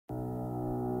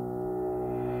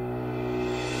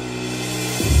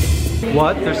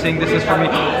What? They're saying this is for me.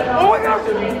 Oh my gosh!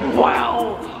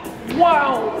 Wow!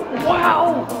 Wow!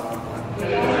 Wow!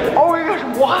 Oh my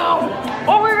gosh! Wow!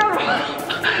 Oh my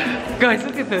gosh! Guys,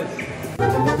 look at this.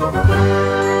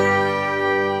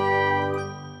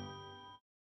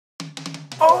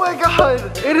 Oh my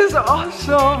god! It is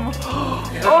awesome!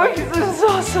 Oh, this is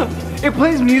awesome! It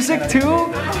plays music too?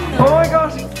 Oh my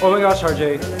gosh! Oh my gosh,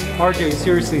 RJ. RJ,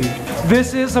 seriously.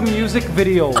 This is a music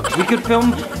video. We could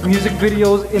film music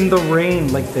videos in the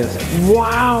rain like this.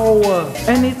 Wow!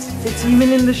 And it's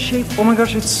even in the shape. Oh my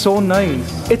gosh, it's so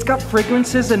nice. It's got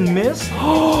fragrances and mist.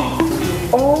 Oh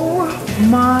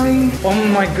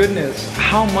my goodness.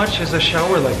 How much is a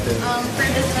shower like this? For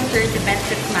this one, sir, it depends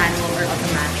if it's manual or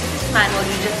automatic. Manual,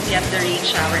 you just get the rain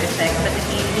shower effect, but if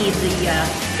you need the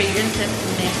fragrances,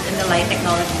 mist, and the light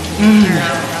technology,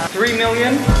 around 3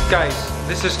 million? Guys,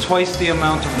 this is twice the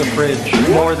amount of the fridge.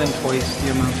 More than twice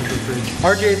the amount of the fridge.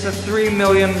 RJ, it's a 3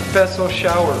 million peso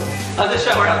shower. The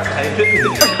shower outside.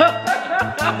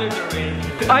 Under the rain.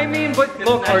 I mean, but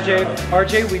look,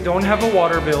 RJ, we don't have a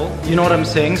water bill. You know what I'm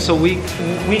saying? So we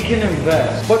can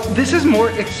invest. But this is more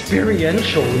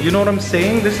experiential. You know what I'm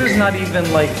saying? This is not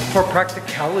even like for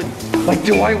practicality. Like,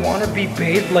 do I want to be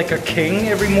bathed like a king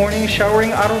every morning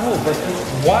showering? I don't know. But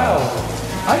wow,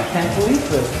 I can't believe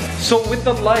this. So with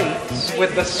the lights,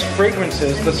 with the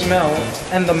fragrances, the smell,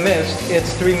 and the mist,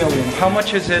 it's 3 million. How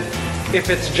much is it if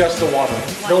it's just the water?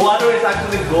 The water is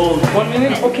actually gold. 1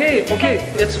 million? Okay.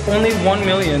 It's only 1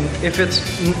 million if it's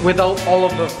without all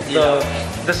of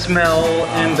the smell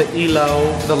and the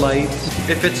ilaw, the lights.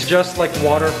 If it's just like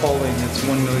water falling, it's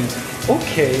 1 million.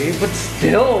 Okay, but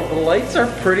still, the lights are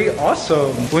pretty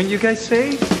awesome. Wouldn't you guys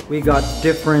say? We got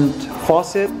different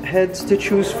faucet heads to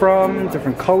choose from,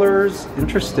 different colors.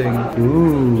 Interesting.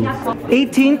 Ooh.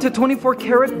 18 to 24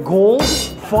 karat gold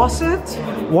faucet?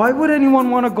 Why would anyone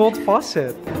want a gold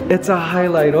faucet? It's a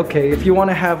highlight. Okay, if you want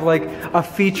to have like a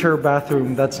feature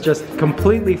bathroom that's just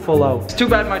completely full out. It's too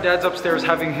bad my dad's upstairs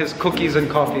having his cookies and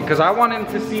coffee because I want him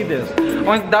to see this. I'm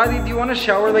like, Daddy, do you want to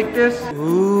shower like this?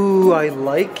 Ooh, I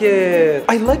like it.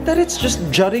 I like that it's just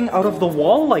jutting out of the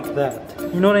wall like that.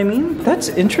 You know what I mean? That's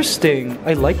interesting.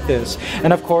 I like this.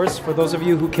 And of course, for those of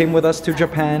you who came with us to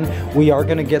Japan, we are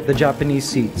gonna get the Japanese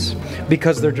seats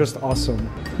because they're just awesome.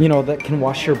 You know, that can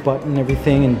wash your butt and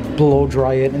everything and blow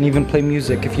dry it and even play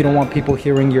music if you don't want people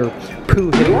hearing your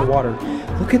poo hitting the water.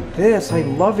 Look at this. I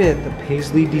love it. The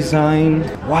paisley design.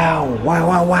 Wow, wow,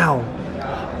 wow,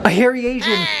 wow. A hairy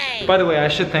Asian. Hey. By the way, I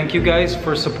should thank you guys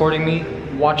for supporting me,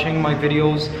 watching my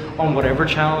videos on whatever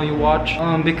channel you watch,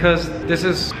 because this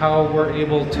is how we're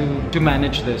able to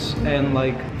manage this and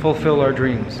like fulfill our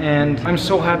dreams. And I'm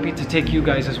so happy to take you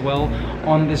guys as well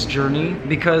on this journey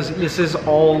because this is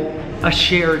all a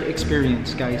shared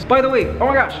experience, guys. By the way, oh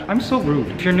my gosh, I'm so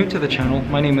rude. If you're new to the channel,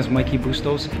 my name is Mikey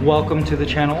Bustos. Welcome to the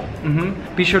channel.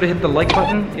 Be sure to hit the like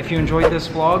button if you enjoyed this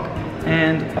vlog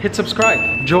and hit subscribe.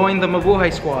 Join the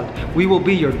Mabuhay squad. We will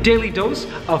be your daily dose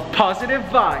of positive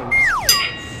vibes.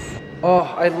 Oh,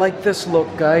 I like this look,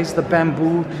 guys. The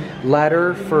bamboo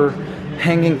ladder for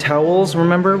hanging towels.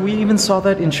 Remember, we even saw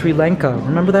that in Sri Lanka.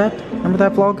 Remember that? Remember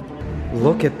that vlog?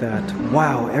 Look at that.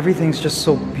 Wow, everything's just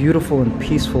so beautiful and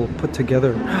peaceful put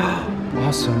together.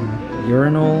 Awesome.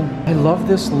 Urinal. I love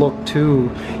this look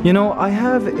too. You know, I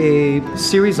have a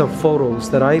series of photos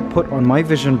that I put on my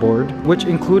vision board, which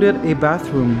included a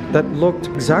bathroom that looked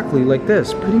exactly like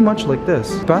this, pretty much like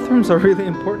this. Bathrooms are really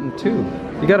important too.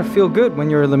 You gotta feel good when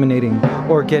you're eliminating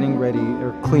or getting ready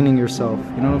or cleaning yourself.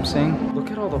 You know what I'm saying? Look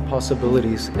at all the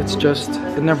possibilities. It's just,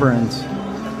 it never ends.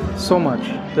 So much.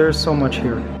 There's so much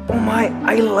here. Oh my,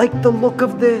 I like the look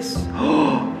of this.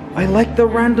 I like the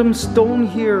random stone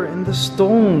here and the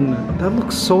stone. That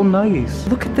looks so nice.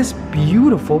 Look at this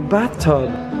beautiful bathtub.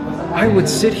 I would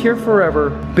sit here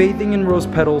forever, bathing in rose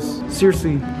petals.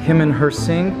 Seriously, him and her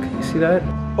sink. You see that?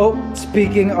 Oh,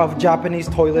 speaking of Japanese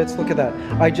toilets, look at that.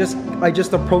 I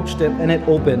just approached it and it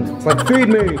opened. It's like, feed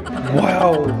me.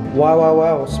 Wow. Wow, wow,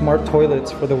 wow. Smart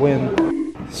toilets for the win.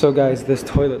 So guys, this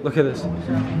toilet, look at this.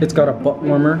 It's got a butt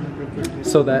warmer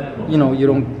so that, you know, you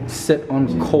don't sit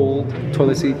on cold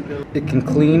toilet seat. It can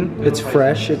clean, it's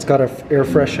fresh, it's got an air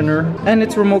freshener, and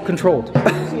it's remote controlled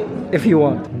if you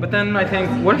want. But then I think,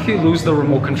 what if you lose the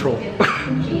remote control?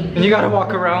 And you gotta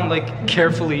walk around like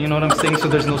carefully, you know what I'm saying, so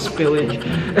there's no spillage.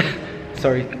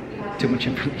 Sorry, too much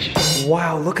information.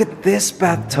 Wow, look at at this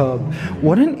bathtub.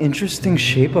 What an interesting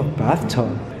shape of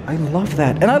bathtub. I love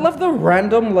that. And I love the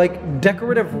random like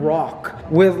decorative rock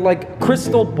with like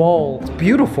crystal balls. It's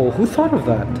beautiful. Who thought of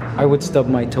that? I would stub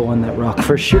my toe on that rock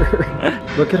for sure.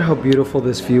 Look at how beautiful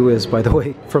this view is, by the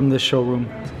way, from this showroom.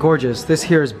 Gorgeous. This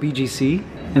here is BGC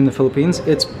in the Philippines.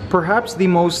 It's perhaps the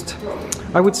most,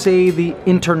 I would say, the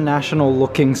international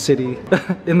looking city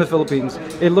in the Philippines.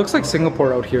 It looks like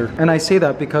Singapore out here. And I say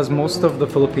that because most of the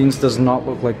Philippines does not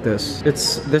look like this.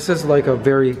 This is like a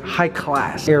very high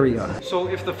class area. So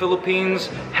if the Philippines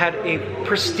had a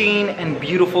pristine and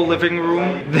beautiful living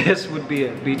room, this would be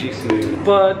it, BGC.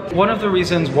 But one of the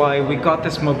reasons why we got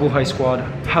this Mabuhay Squad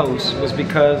house was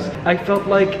because I felt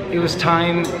like it was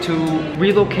time to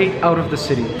relocate out of the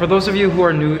city. For those of you who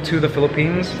are new to the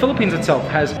Philippines itself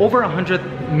has over 100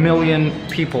 million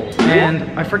people, and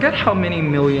I forget how many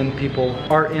million people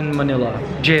are in Manila.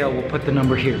 JL will put the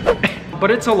number here. But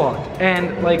it's a lot,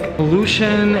 and like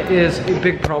pollution is a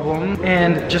big problem,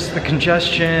 and just the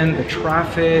congestion, the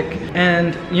traffic,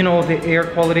 and you know, the air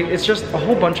quality. It's just a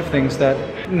whole bunch of things that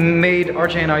made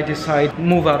RJ and I decide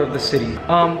move out of the city.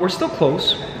 We're still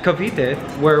close. Cavite,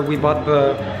 where we bought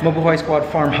the Mabuhay Squad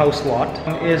farmhouse lot,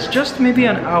 is just maybe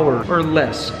an hour or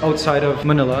less outside of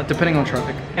Manila, depending on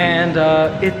traffic. And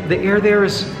the air there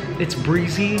it's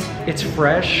breezy, it's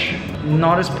fresh,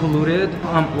 not as polluted,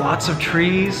 lots of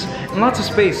trees, and lots of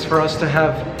space for us to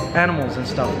have animals and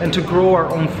stuff, and to grow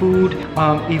our own food,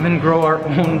 even grow our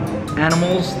own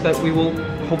animals that we will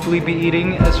hopefully be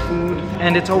eating as food.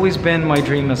 And it's always been my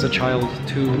dream as a child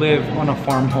to live on a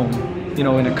farm home, you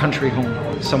know, in a country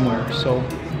home somewhere. So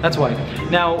that's why.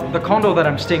 Now, the condo that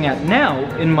I'm staying at now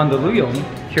in Mandaluyong,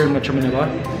 here in Metro Manila,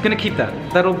 I'm gonna keep that.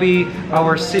 That'll be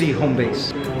our city home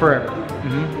base forever.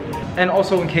 And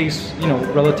also in case, you know,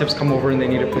 relatives come over and they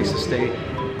need a place to stay.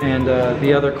 And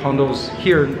the other condos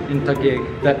here in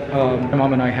Taguig that my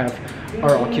mom and I have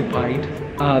are occupied.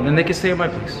 Then they can stay at my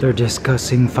place. They're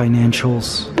discussing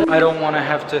financials. I don't want to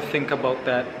have to think about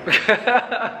that.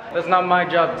 That's not my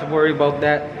job to worry about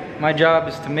that. My job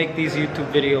is to make these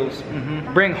YouTube videos.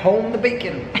 Bring home the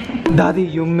bacon. Daddy,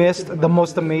 you missed the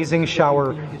most amazing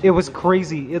shower. It was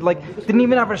crazy. It like didn't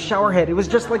even have a shower head. It was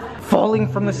just like falling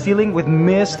from the ceiling with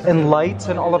mist and lights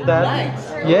and all of that.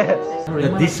 Lights? Yes. The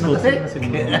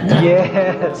discotheque?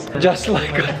 Yes. Just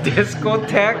like a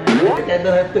discotheque. I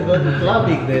don't have to go to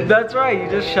clubbing then. That's right. You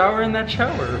just shower in that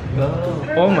shower.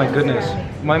 Oh my goodness.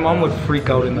 My mom would freak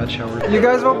out in that shower. You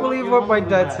guys won't believe what my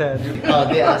dad said.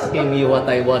 They're asking me what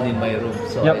I want in my room.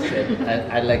 So Yep. I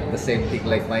said, I like the same thing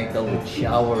like Michael with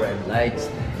shower and lights.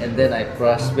 And then I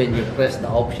press, when you press the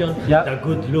option, Yep. the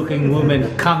good looking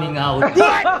woman coming out.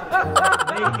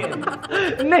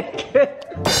 Naked. Naked.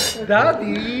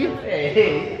 Daddy.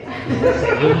 Hey.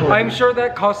 I'm sure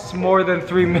that costs more than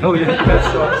 3 million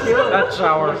pesos. That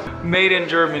shower. Made in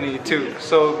Germany too.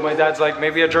 So my dad's like,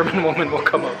 maybe a German woman will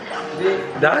come up.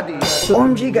 Daddy.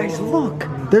 OMG guys, look.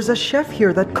 There's a chef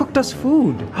here that cooked us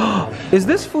food. Is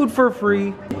this food for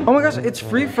free? Oh my gosh, it's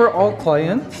free for all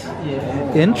clients?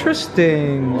 Yeah.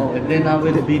 Interesting. Oh, and then I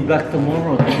will be back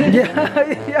tomorrow.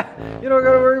 Yeah. You don't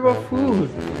gotta worry about food.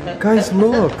 Guys,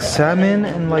 look. Salmon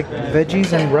and like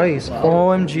veggies and rice.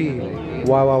 OMG.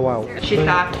 Wow.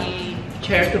 Shiitake,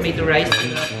 cherry tomato rice,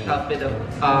 topped with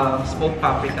a smoked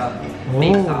paprika,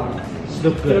 baked salad.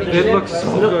 It looks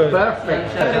so good.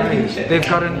 Perfect. They've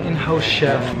got an in-house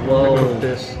chef Whoa. that cooked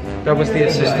this. That was the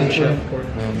assistant chef.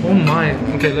 Oh my.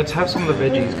 Okay, let's have some of the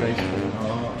veggies, guys.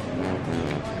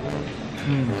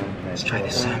 Let's try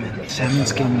the salmon. Salmon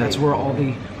skin, that's where all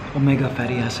the omega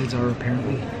fatty acids are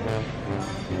apparently.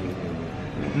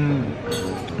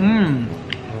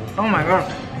 Oh my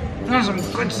gosh. That's some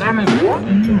good salmon. Oh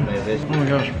my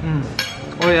gosh.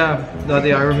 Oh yeah,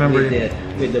 Daddy, I remember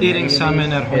eating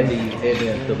salmon at home.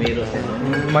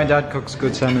 My dad cooks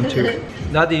good salmon too.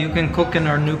 Daddy, you can cook in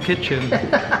our new kitchen.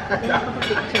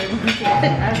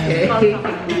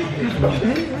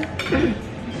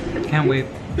 Can't wait.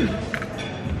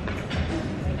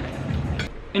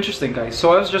 Interesting guys,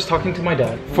 so I was just talking to my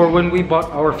dad for when we bought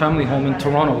our family home in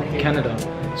Toronto, Canada.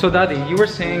 So Daddy, you were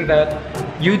saying that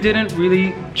you didn't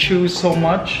really choose so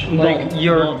much like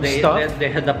your stuff? They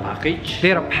had a package. They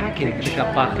had a package. Like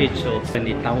a package of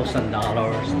 $20,000,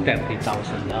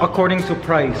 $30,000. According to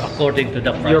price. According to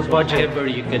the price. Your budget. Whatever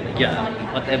you can,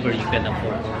 whatever you can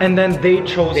afford. And then they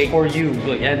chose for you.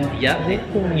 And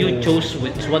you chose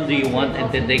which one do you want, and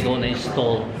then they're gonna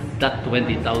install that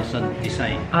 20,000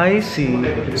 design. I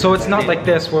see. So it's not like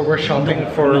this where we're shopping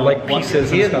for like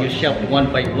pieces and here stuff. you shop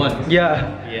one by one.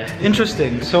 Yeah. Yeah.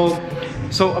 Interesting. So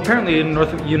So apparently in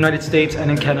United States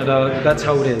and in Canada, that's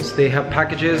how it is. They have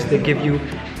packages,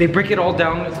 they break it all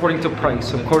down according to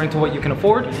price, according to what you can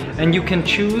afford, and you can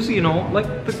choose, you know, like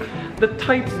the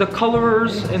type, the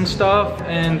colors and stuff,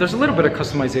 and there's a little bit of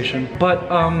customization. But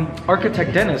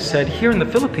architect Dennis said here in the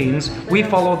Philippines, we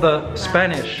follow the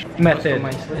Spanish method,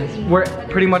 where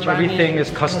pretty much everything is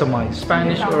customized.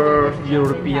 Spanish or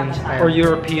European style. Or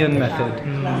European method.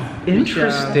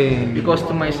 Interesting. You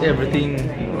customize everything,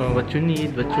 what you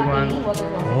need, what you want.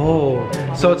 Oh,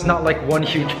 so it's not like one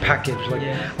huge package. Like,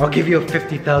 I'll give you a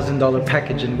 $50,000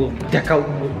 package and we'll deck out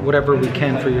whatever we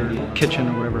can for your kitchen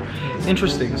or whatever.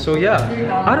 Interesting. So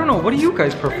yeah, I don't know. What do you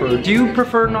guys prefer? Do you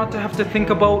prefer not to have to think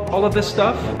about all of this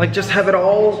stuff? Like just have it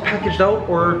all packaged out?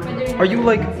 Or are you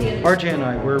like RJ and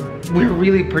I? We're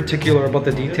really particular about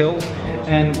the details,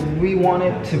 and we want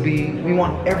it to be, we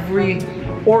want every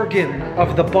organ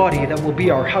of the body that will be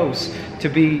our house to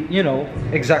be, you know,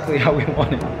 exactly how we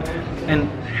want it, and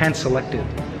hand selected.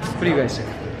 What do you guys say?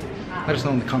 Let us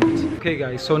know in the comments. Okay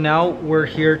guys, so now we're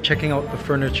here checking out the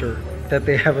furniture that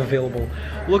they have available.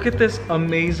 Look at this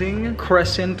amazing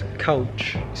crescent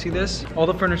couch. See this? All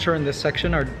the furniture in this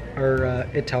section are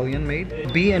Italian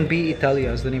made. B&B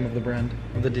Italia is the name of the brand,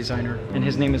 of the designer. And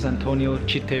his name is Antonio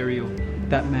Citerio.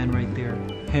 That man right there,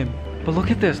 him. But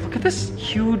look at this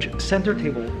huge center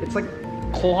table. It's like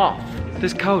cloth.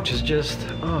 This couch is just,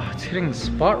 oh, it's hitting the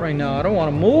spot right now. I don't want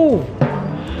to move.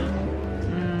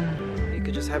 You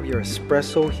could just have your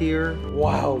espresso here.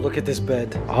 Wow, look at this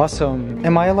bed. Awesome.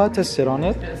 Am I allowed to sit on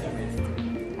it?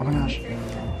 Oh my gosh.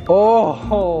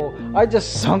 Oh, I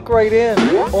just sunk right in.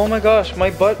 Oh my gosh,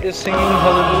 my butt is singing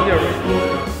hallelujah right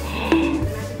now.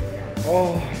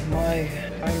 Oh my,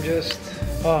 I'm just,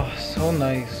 oh, so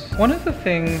nice. One of the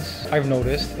things I've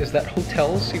noticed is that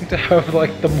hotels seem to have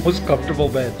like the most comfortable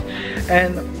beds.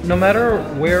 And no matter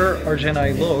where RJ and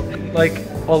I look, like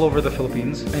all over the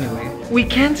Philippines anyway, we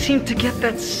can't seem to get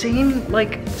that same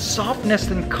like softness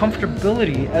and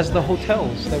comfortability as the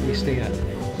hotels that we stay at.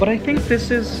 But I think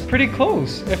this is pretty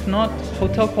close, if not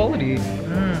hotel quality.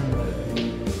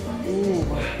 Ooh,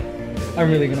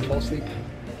 I'm really gonna fall asleep.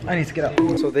 I need to get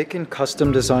up. So they can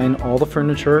custom design all the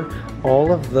furniture.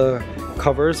 All of the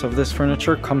covers of this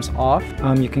furniture comes off.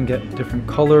 You can get different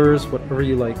colors, whatever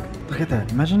you like. Look at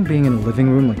that. Imagine being in a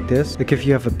living room like this. Like if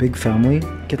you have a big family,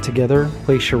 get together,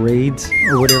 play charades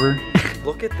or whatever.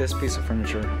 Look at this piece of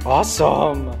furniture.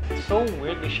 Awesome. It's so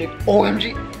weirdly shaped.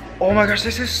 OMG. Oh my gosh,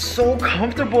 this is so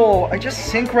comfortable. I just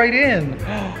sink right in.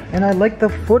 And I like the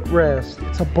footrest.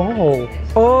 It's a ball.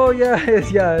 Oh yeah,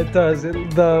 yeah, it does.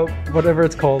 The whatever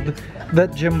it's called,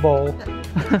 that gym ball.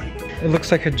 It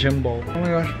looks like a gym ball. Oh my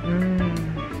gosh.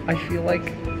 I feel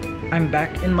like I'm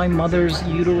back in my mother's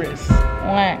uterus.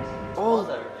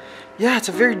 Oh, yeah, it's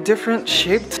a very different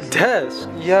shaped desk.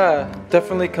 Yeah,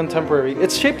 definitely contemporary.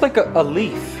 It's shaped like a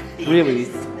leaf, really.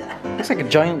 Looks like a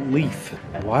giant leaf.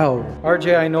 Wow.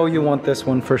 RJ, I know you want this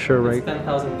one for sure, right?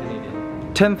 10,000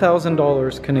 Canadian.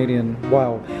 $10,000 Canadian.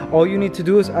 Wow. All you need to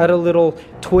do is add a little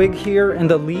twig here and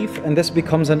a leaf, and this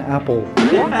becomes an apple.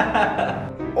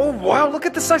 Oh wow, look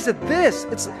at the size of this.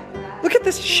 Look at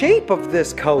this shape of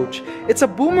this couch. It's a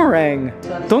boomerang.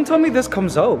 Don't tell me this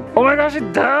comes out. Oh my gosh,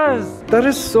 it does. That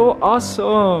is so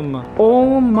awesome.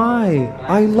 Oh my,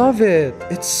 I love it.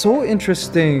 It's so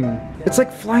interesting. It's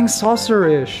like flying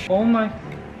saucer-ish. Oh my.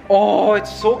 Oh,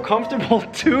 it's so comfortable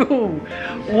too.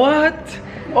 What?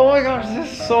 Oh my gosh,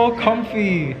 this is so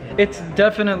comfy. It's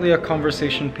definitely a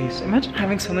conversation piece. Imagine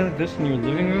having something like this in your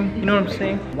living room. You know what I'm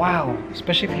saying? Wow,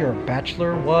 especially if you're a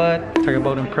bachelor. What? Talk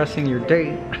about impressing your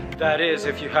date. That is,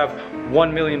 if you have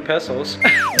 1 million pesos,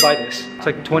 buy this. It's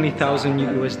like 20,000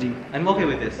 USD. I'm okay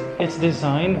with this. It's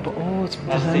designed, but oh, it's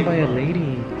designed by a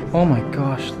lady. Oh my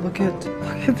gosh, look at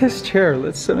this chair.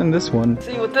 Let's sit in this one.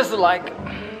 See what this is like.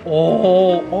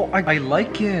 Oh, I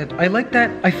like it. I like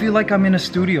that. I feel like I'm in a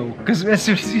studio because as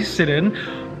soon as you sit in,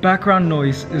 background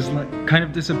noise is like kind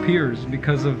of disappears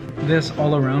because of this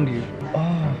all around you.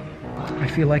 Oh, I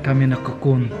feel like I'm in a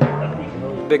cocoon.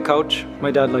 Big couch.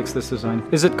 My dad likes this design.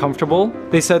 Is it comfortable?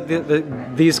 They said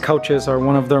these couches are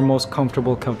one of their most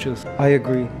comfortable couches. I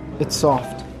agree. It's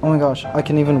soft. Oh my gosh, I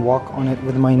can even walk on it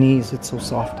with my knees. It's so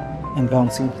soft and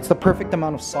bouncy. It's the perfect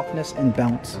amount of softness and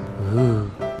bounce.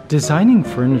 Ooh. Designing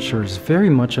furniture is very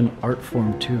much an art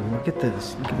form too. Look at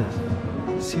this, look at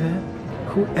this. See that?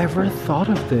 Whoever thought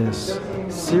of this?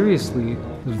 Seriously,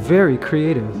 very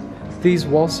creative. These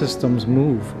wall systems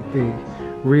move. They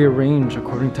rearrange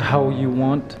according to how you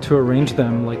want to arrange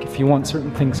them. Like if you want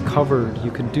certain things covered,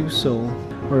 you could do so.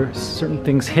 or certain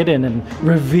things hidden and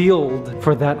revealed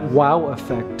for that wow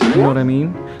effect. You know what I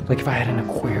mean? Like if I had an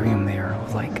aquarium there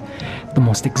of like the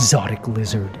most exotic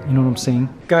lizard. You know what I'm saying?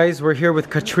 Guys, we're here with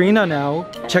Katrina now,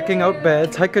 checking out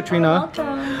beds. Hi, Katrina.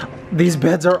 These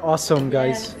beds are awesome,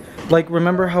 guys. Like,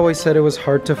 remember how I said it was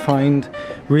hard to find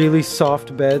really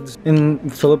soft beds in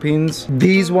Philippines?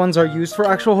 These ones are used for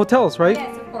actual hotels, right?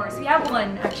 Yes, of course. We have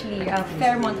one actually,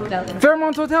 Fairmont Hotel.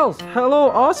 Fairmont Hotels. Hello,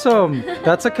 awesome.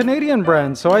 That's a Canadian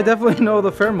brand, so I definitely know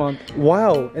the Fairmont.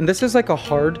 Wow, and this is like a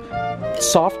hard,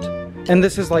 soft, and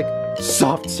this is like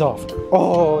soft.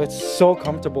 Oh, it's so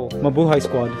comfortable. Mabuhay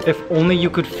squad. If only you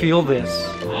could feel this.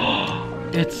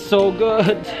 It's so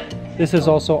good. This is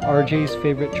also RJ's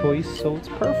favorite choice, so it's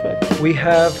perfect. We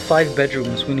have 5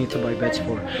 bedrooms we need to buy beds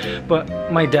for.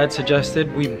 But my dad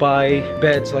suggested we buy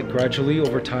beds like gradually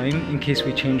over time in case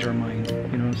we change our mind.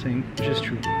 You know what I'm saying? Which is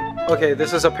true. Okay,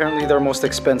 this is apparently their most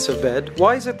expensive bed.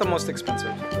 Why is it the most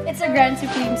expensive? It's a Grand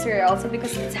Supreme, sir, also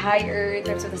because it's higher in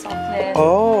terms of the softness.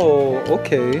 Oh,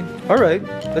 okay. Alright,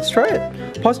 let's try it.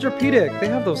 Posturepedic, they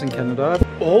have those in Canada.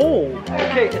 Oh,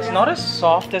 okay, it's not as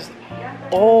soft as...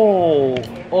 Oh,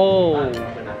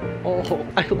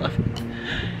 I love it.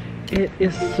 It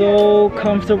is so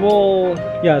comfortable.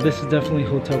 Yeah, this is definitely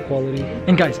hotel quality.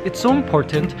 And guys, it's so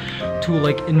important to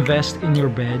like invest in your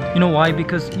bed. You know why?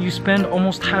 Because you spend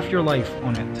almost half your life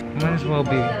on it. Might as well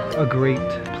be a great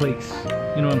place.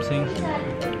 You know what I'm saying?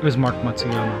 It was Mark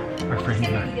Matsuyama, our friend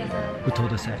guy, who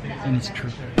told us that, and it's true.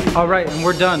 All right, and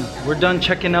we're done. We're done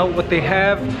checking out what they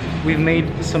have. We've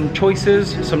made some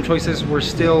choices. Some choices we're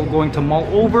still going to mull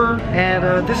over.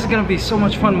 And this is gonna be so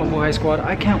much fun, Mabuhay Squad.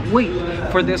 I can't wait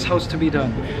for this house to be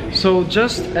done. So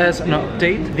just as an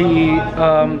update, the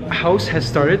house has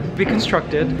started to be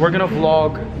constructed. We're gonna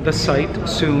vlog the site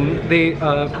soon. They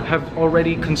have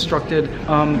already constructed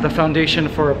the foundation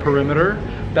for a perimeter.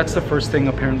 That's the first thing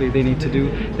apparently they need to do.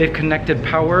 They've connected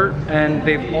power and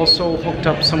they've also hooked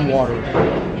up some water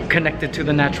connected to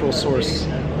the natural source,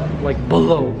 like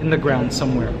below in the ground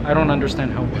somewhere. I don't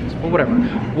understand how it works, but whatever.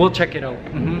 We'll check it out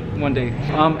one day.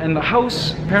 And the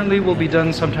house apparently will be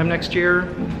done sometime next year.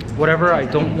 Whatever, I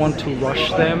don't want to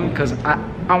rush them because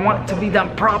I want it to be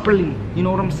done properly. You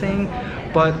know what I'm saying?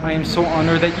 But I am so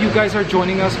honored that you guys are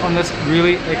joining us on this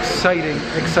really exciting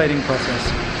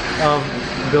process of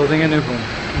building a new home.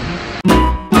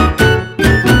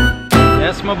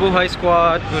 Yes, Mabuhay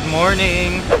Squad, good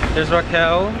morning. There's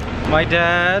Raquel, my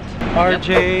dad,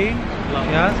 RJ.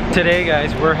 Yeah. Today,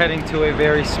 guys, we're heading to a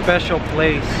very special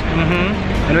place.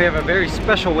 And we have a very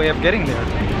special way of getting there.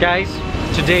 Guys,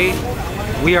 today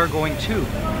we are going to